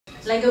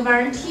Like a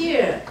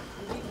volunteer,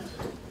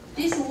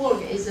 this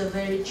work is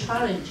very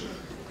challenging,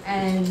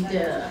 and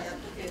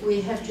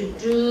we have to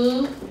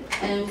do,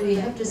 and we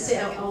have to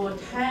set our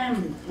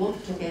time,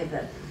 work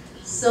together.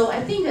 So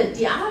I think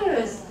the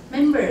other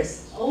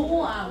members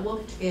all are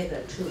work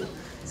together too.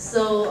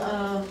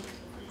 So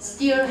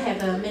still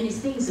have many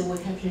things we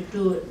have to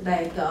do,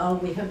 like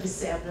we have to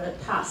set up a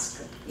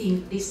task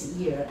in this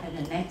year and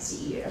the next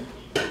year.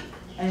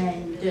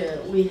 And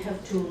we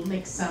have to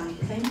make some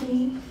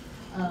planning.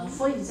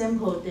 For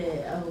example,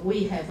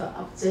 we have an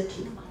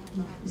objective,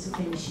 no, it's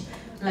finished,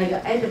 like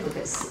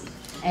advocacy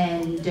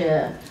and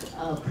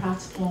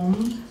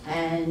platform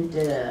and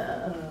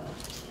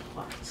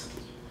what?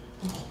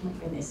 Oh my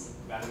goodness.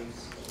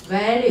 Values.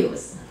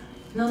 Values.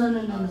 No.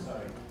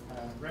 Sorry.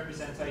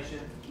 Representation.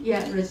 Yeah,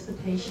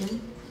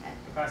 representation.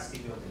 Capacity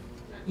building.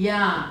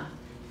 Yeah,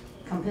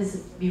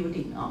 capacity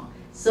building. Oh.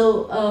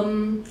 So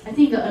I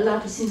think a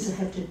lot of things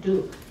have to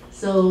do.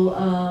 So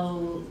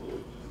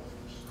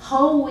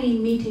how we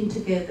meeting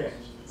together,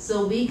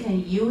 so we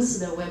can use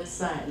the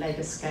website like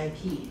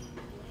Skype.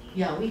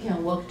 Yeah, we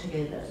can work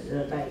together.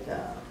 Like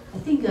I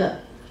think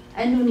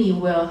Anthony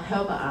will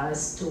help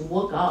us to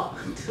work out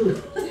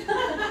too.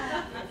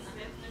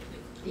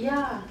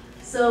 Yeah.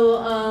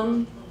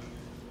 So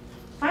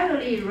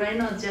finally, right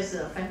now, just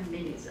 5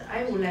 minutes.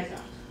 I would like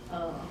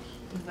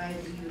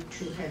invite you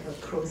to have a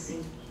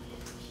closing.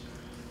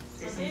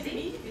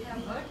 Maybe we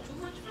have heard too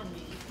much from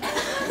me.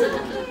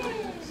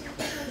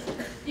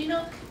 You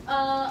know,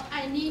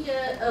 I need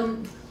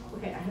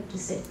okay, I have to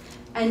say,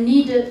 I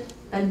need a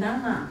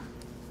banana.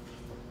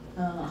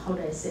 How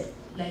do I say?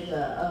 Like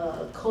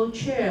a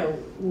co-chair.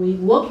 We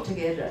work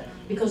together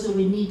because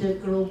we need a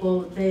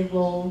global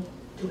level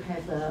to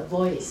have a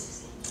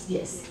voice.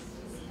 Yes.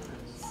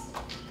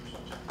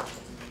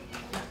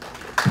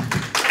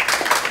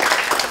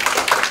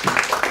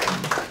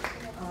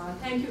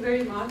 Thank you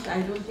very much.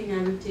 I don't think I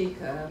will take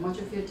much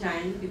of your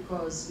time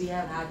because we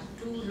have had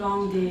 2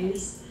 long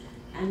days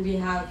and we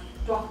have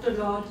talked a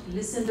lot,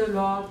 listened a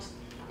lot,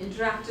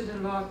 interacted a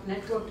lot,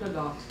 networked a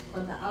lot.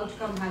 But the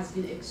outcome has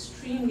been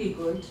extremely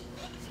good,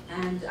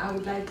 and I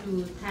would like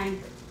to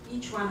thank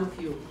each one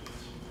of you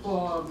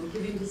for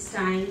giving this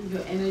time,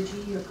 your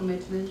energy, your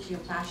commitment, your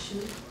passion.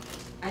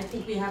 I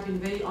think we have been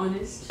very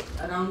honest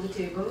around the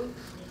table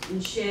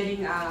in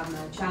sharing our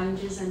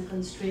challenges and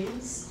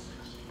constraints,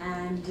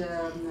 and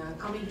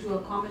coming to a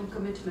common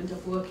commitment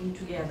of working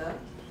together.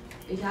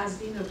 It has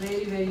been a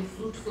very, very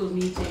fruitful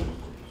meeting.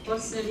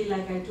 Personally,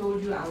 like I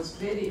told you, I was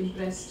very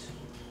impressed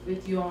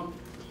with your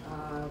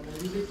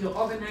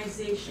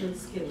organizational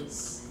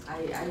skills.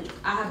 I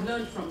have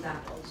learned from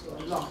that also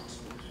a lot,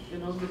 you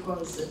know,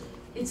 because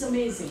it's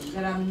amazing.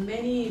 There are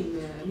many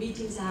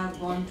meetings I have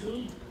gone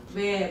to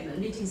where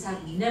meetings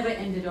have never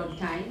ended on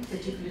time,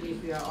 particularly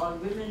if we are all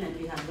women and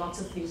we have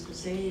lots of things to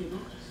say, you know.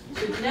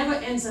 So it never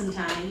ends on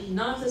time.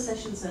 None of the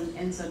sessions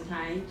ends on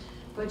time.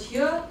 But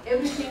here,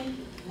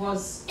 everything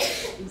was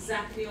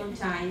exactly on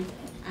time,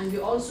 and we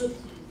also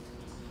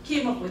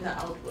came up with the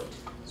output.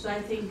 So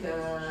I think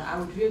I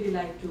would really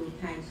like to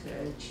thank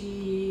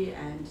Chi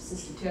and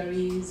Sister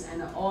Terry's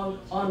and all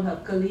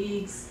her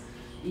colleagues,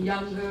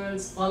 young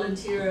girls,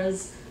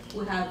 volunteers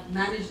who have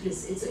managed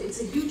this. It's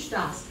a huge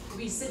task.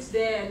 We sit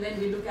there and then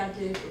we look at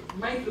it. It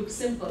might look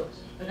simple,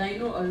 but I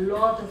know a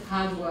lot of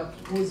hard work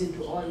goes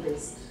into all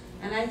this.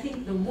 And I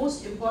think the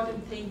most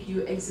important thing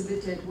you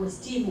exhibited was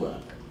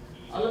teamwork.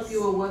 All of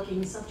you are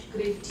working such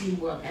great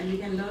teamwork, and we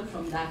can learn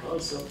from that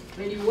also.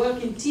 When you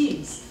work in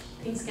teams,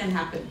 things can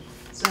happen.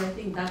 So I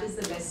think that is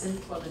the lesson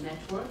for the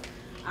network.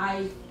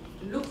 I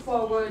look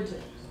forward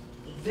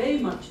very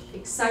much,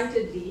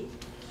 excitedly,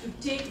 to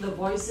take the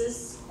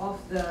voices of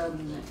the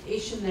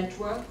Asian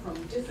network from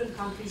different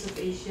countries of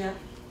Asia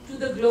to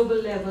the global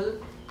level,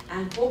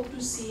 and hope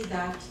to see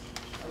that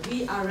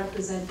we are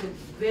represented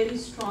very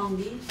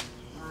strongly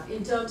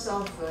in terms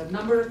of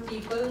number of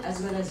people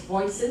as well as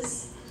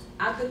voices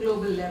at the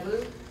global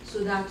level,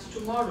 so that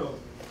tomorrow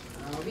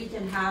we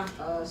can have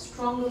a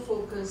stronger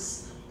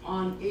focus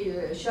on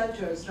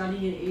shelters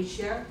running in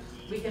Asia.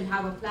 We can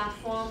have a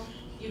platform.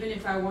 Even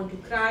if I want to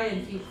cry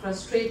and feel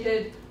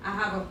frustrated, I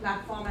have a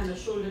platform and a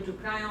shoulder to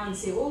cry on and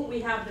say, oh, we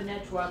have the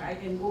network. I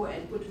can go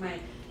and put my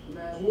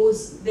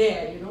woes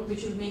there, you know,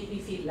 which will make me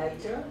feel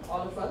lighter,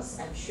 all of us,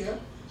 I'm sure.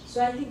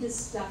 So I think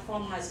this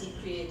platform has been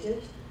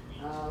created.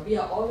 We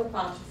are all a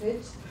part of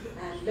it,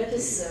 and let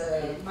us,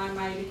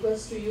 my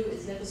request to you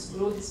is let us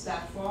grow this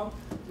platform,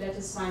 let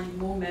us find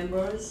more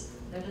members,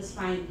 let us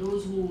find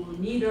those who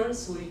need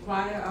us, who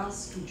require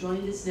us to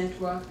join this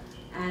network,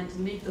 and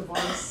make the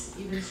voice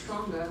even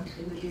stronger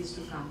in the days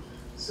to come.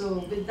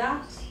 So with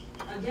that,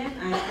 again,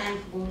 I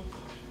thank both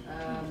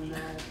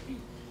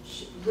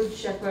Good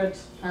Shepherd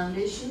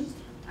Foundation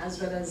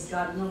as well as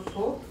Garden of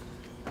Hope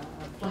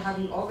for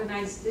having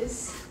organized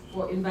this,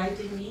 for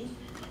inviting me,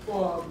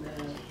 for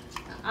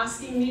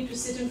asking me to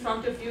sit in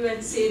front of you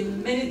and say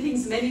many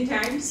things many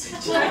times,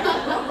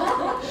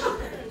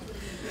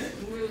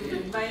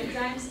 many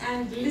times,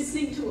 and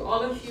listening to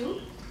all of you,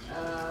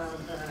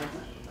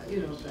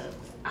 you know,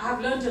 I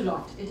have learned a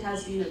lot. It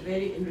has been a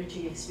very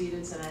enriching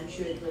experience, and I'm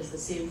sure it was the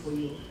same for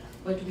you.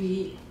 But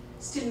we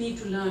still need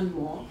to learn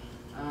more.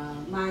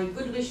 My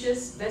good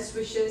wishes, best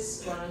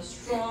wishes for a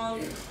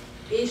strong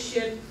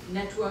Asian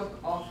network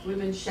of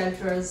women's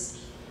shelters,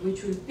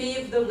 which will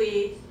pave the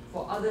way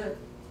for other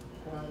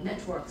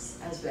networks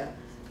as well.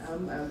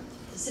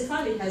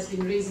 Sefali has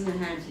been raising her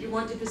hand. You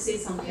wanted to say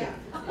something? Yeah.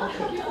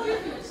 Okay. Before you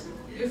finish.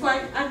 Before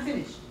I'm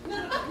finished. No,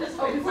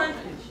 Oh, before I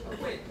finish.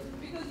 Okay. wait,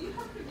 because you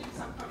have to give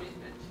some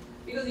commitment.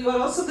 Because you are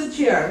also the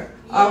chair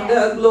of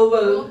the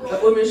Global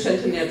Women's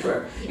Shelter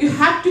Network. You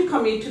have to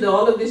commit to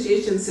all of these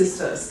Asian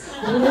sisters.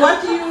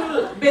 What you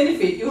will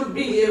benefit, you will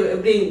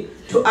bring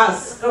to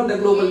us from the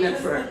global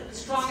network.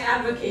 Strong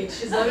advocate.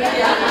 She's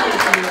already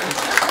advocating.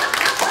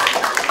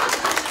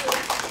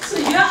 So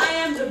here I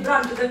am, the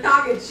brunt, the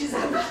target. She's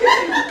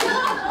advocating.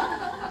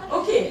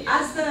 Okay,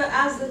 as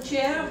the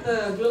chair of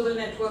the Global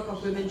Network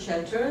of Women's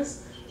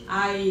Shelters,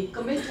 I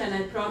commit and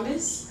I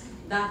promise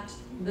that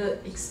the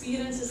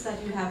experiences that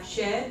you have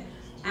shared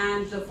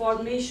and the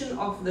formation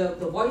of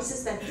the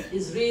voices that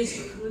is raised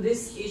through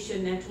this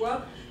Asian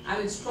network, I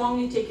will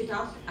strongly take it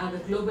up at the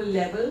global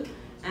level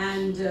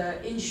and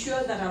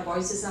ensure that our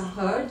voices are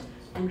heard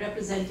and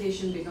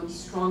representation becomes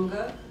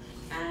stronger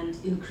and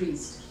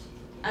increased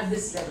at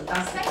this level.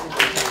 That's the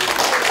commitment.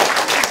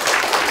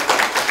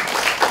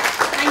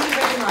 Thank you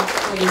very much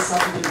for this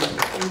opportunity.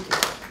 Thank you.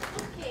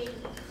 Okay,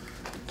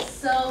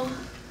 so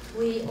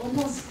we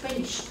almost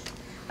finished.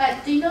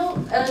 But you know,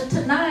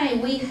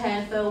 tonight we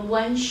have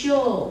one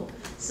show,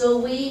 so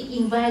we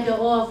invite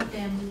all of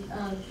them,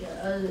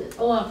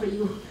 all of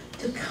you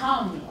to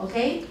come,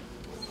 okay?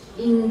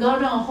 In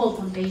Gordon Hall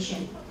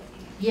Foundation,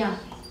 yeah,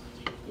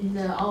 in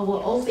our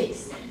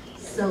office.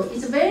 So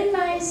it's very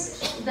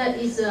nice. That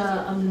is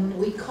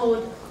we call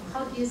it,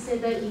 how do you say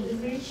that in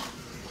English?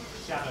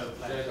 Shadow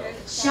play.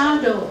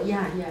 Shadow,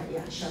 yeah,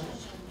 shadow.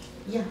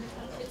 Yeah.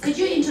 Could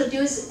you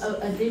introduce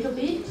a little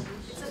bit?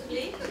 It's a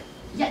play.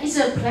 Yeah, it's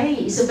a play.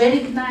 It's a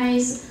very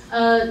nice.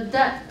 How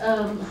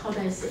do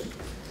I say?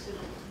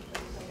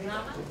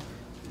 Drama.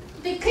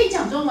 对，可以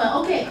讲中文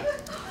 ，OK。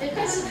对，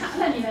但是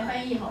那你来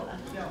翻译好了。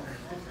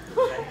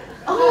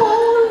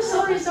Oh,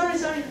 sorry.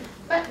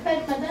 But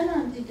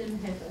Banana didn't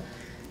have a.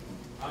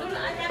 No,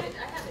 I have it.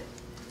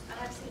 I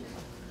have seen it.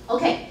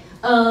 OK，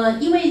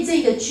因为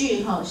这个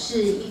剧哈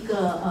是一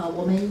个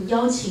我们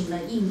邀请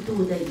了印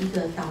度的一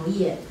个导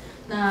演，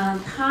那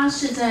他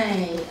是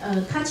在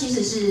他其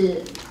实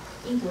是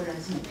英国人还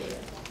是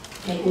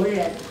美国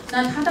人，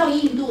那他到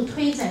印度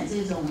推展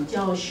这种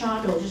叫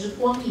shadow， 就是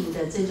光影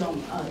的这种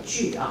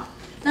剧啊，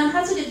那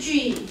他这个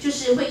剧就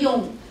是会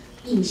用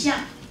影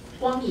像、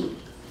光影，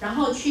然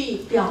后去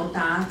表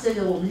达这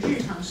个我们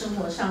日常生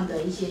活上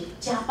的一些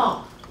家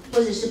暴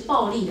或者是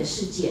暴力的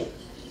事件，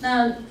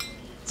那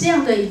这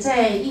样的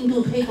在印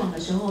度推广的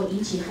时候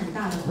引起很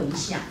大的回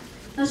响。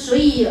那所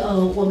以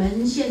我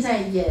们现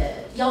在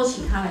也邀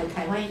请他来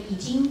台湾，已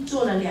经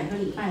做了2个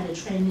礼拜的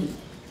training。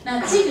那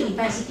这个礼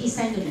拜是第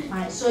3个礼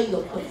拜，所以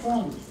有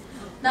perform。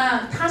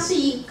那它是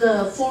一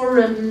个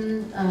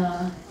forum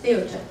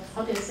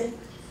theater，how do you say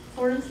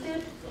forum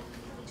theater？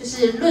 就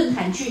是论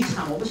坛剧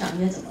场，我不晓得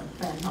应该怎么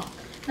翻哈。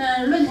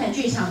那论坛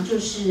剧场就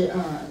是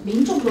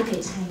民众都可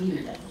以参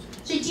与的，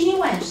所以今天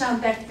晚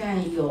上大概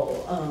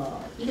有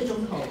1个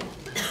钟头，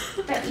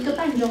大概1个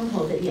半钟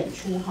头的演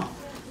出哈。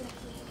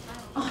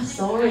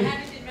Sorry。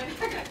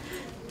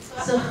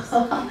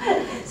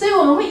所以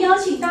我们会邀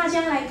请大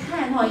家来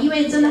看哈，因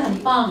为真的很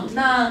棒。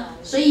那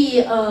所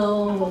以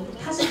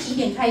它是几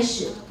点开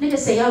始？那个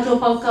谁要做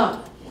报告，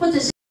或者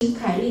是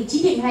凯丽几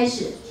点开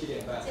始？7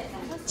点半。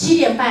7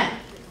点半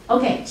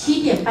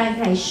 ，OK，7点半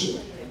开始，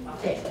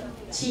对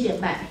，7点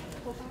半。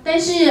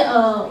但是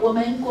我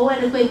们国外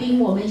的贵宾，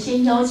我们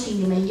先邀请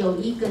你们有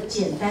一个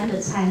简单的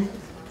餐，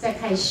再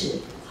开始，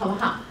好不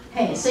好？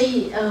嘿，所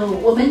以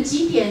我们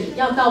几点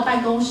要到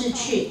办公室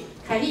去？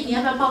凯丽，你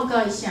要不要报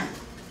告一下？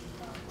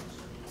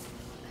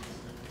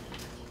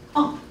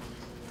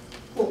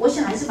我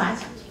想还是把它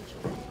讲清楚。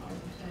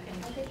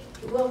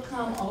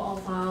Welcome all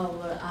of our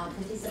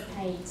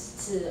participants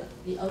to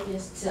the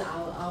audience to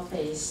our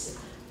office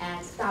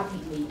at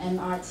Dapingli,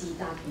 MRT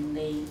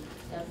Dapingli,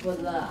 for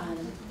the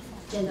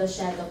gender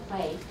shadow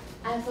play.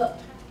 And for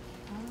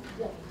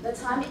the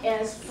time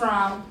is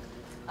from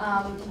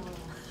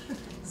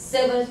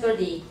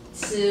 7:30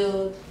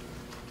 to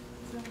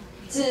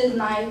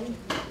 9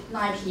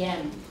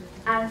 p.m.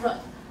 And for,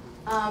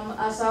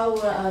 as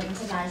our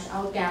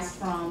international guests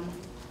from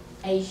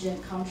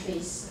Asian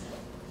countries,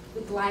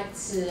 we'd like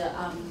to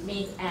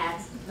meet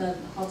at the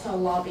hotel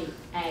lobby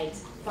at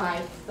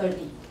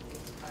 5:30.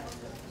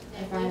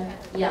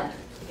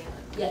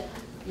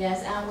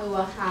 Yes, and we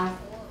will have,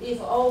 if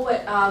always,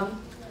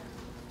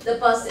 the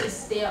bus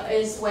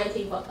is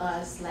waiting for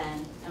us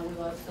then, and we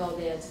will go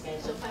there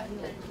together.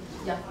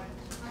 Yeah,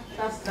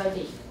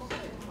 5:30.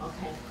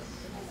 Okay.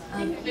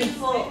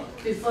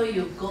 Before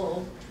you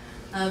go,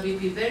 we'll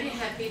be very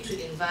happy to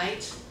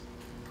invite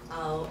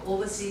our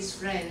overseas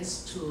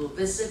friends to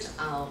visit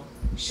our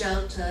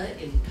shelter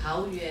in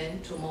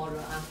Taoyuan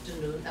tomorrow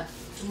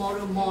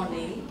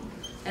morning,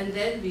 and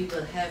then we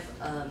will have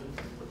a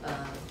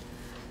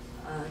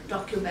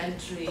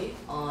documentary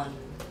on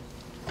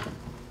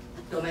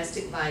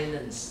domestic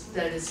violence.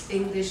 There is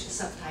English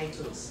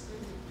subtitles.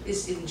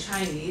 It's in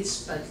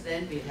Chinese, but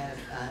then we have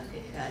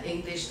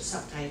English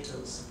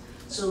subtitles.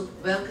 So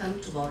welcome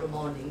tomorrow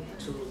morning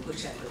to Good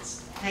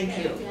Shepherds. Thank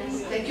you.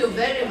 Yes. Thank you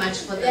very much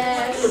for the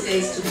Yes. 2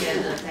 days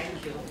together.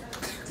 Thank you.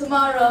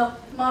 Tomorrow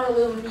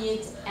we'll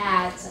meet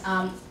at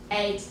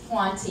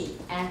 8:20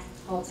 at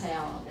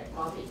hotel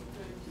lobby.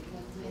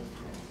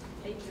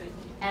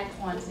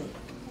 8:20.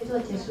 可以做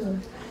结束了。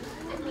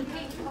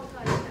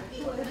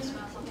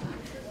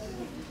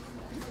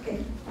Okay,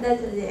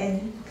 that's the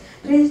end.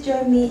 Please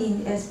join me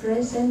in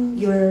expressing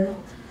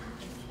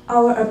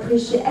our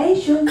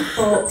appreciation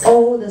for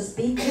all the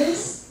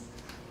speakers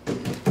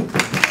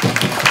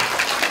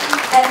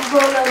and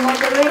for the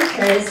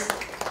moderators.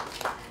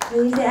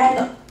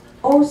 And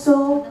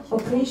also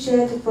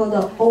appreciate for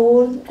the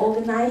all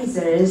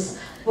organizers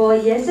for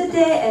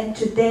yesterday and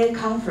today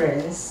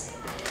conference.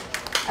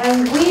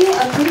 And we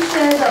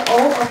appreciate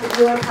all of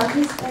your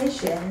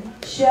participation,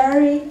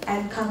 sharing,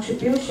 and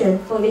contribution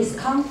for this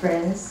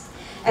conference,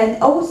 and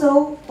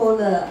also for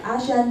the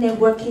ASEAN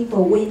Networking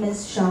for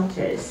Women's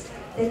Shelters.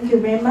 Thank you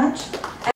very much.